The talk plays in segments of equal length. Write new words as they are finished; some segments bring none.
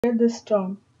Hear this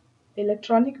term,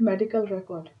 electronic medical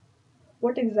record.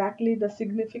 What exactly the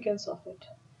significance of it?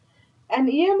 An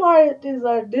EMR, it is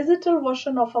a digital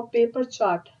version of a paper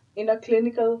chart in a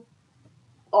clinical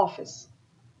office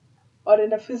or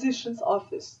in a physician's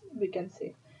office, we can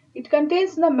say. It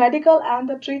contains the medical and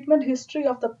the treatment history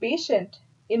of the patient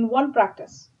in one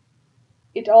practice.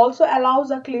 It also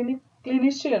allows a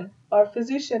clinician or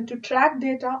physician to track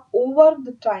data over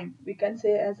the time, we can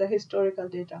say as a historical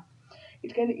data.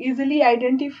 It can easily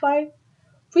identify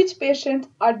which patients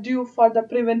are due for the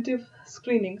preventive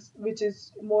screenings, which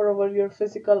is moreover your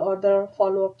physical or the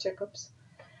follow-up checkups.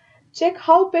 Check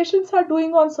how patients are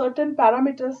doing on certain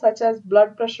parameters such as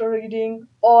blood pressure reading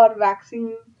or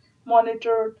vaccine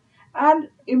monitored and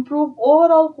improve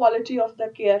overall quality of the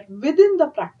care within the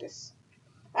practice.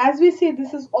 As we see,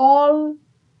 this is all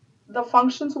the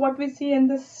functions what we see in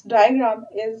this diagram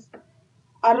is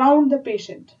around the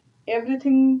patient.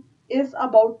 Everything is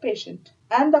about patient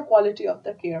and the quality of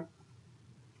the care.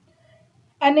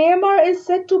 An AMR is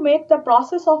said to make the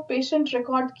process of patient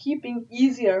record keeping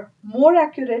easier, more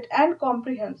accurate and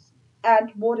comprehensive,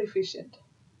 and more efficient.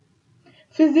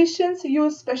 Physicians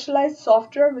use specialized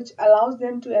software which allows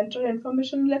them to enter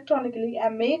information electronically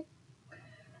and make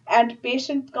and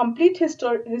patient complete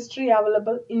history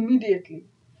available immediately.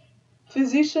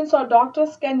 Physicians or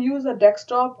doctors can use a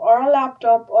desktop or a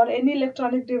laptop or any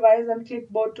electronic device and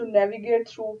clipboard to navigate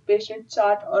through patient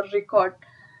chart or record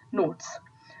notes.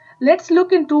 Let's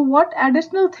look into what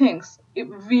additional things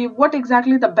what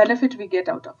exactly the benefit we get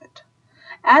out of it.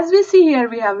 As we see here,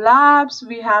 we have labs,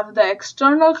 we have the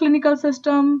external clinical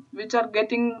system which are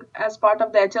getting as part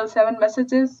of the HL7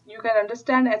 messages. You can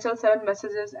understand HL7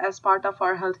 messages as part of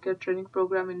our healthcare training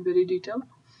program in very detail.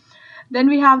 Then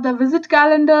we have the visit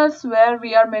calendars where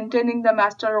we are maintaining the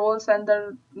master roles and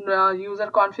the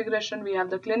user configuration. We have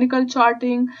the clinical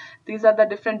charting. These are the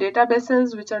different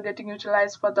databases which are getting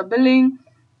utilized for the billing.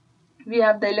 We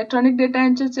have the electronic data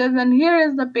entries, and here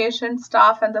is the patient,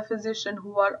 staff and the physician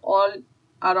who are all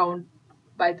around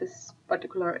by this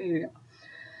particular area.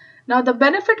 Now the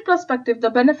benefit perspective,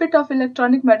 the benefit of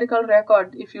electronic medical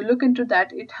record, if you look into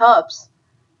that, it helps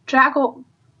track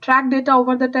data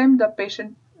over the time, the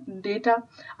patient data,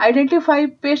 identify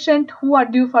patient who are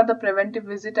due for the preventive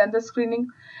visit and the screening.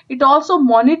 It also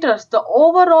monitors the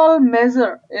overall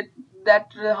measure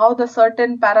that how the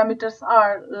certain parameters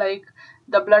are, like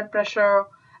the blood pressure,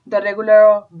 the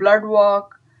regular blood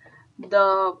work,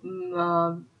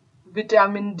 the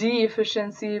vitamin D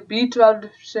efficiency, B12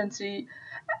 deficiency.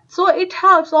 So it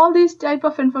helps, all these type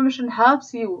of information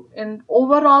helps you in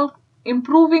overall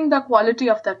improving the quality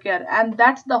of the care, and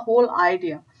that's the whole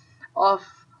idea of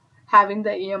having the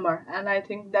EMR. And I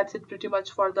think that's it pretty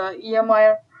much for the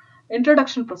EMR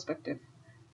introduction perspective.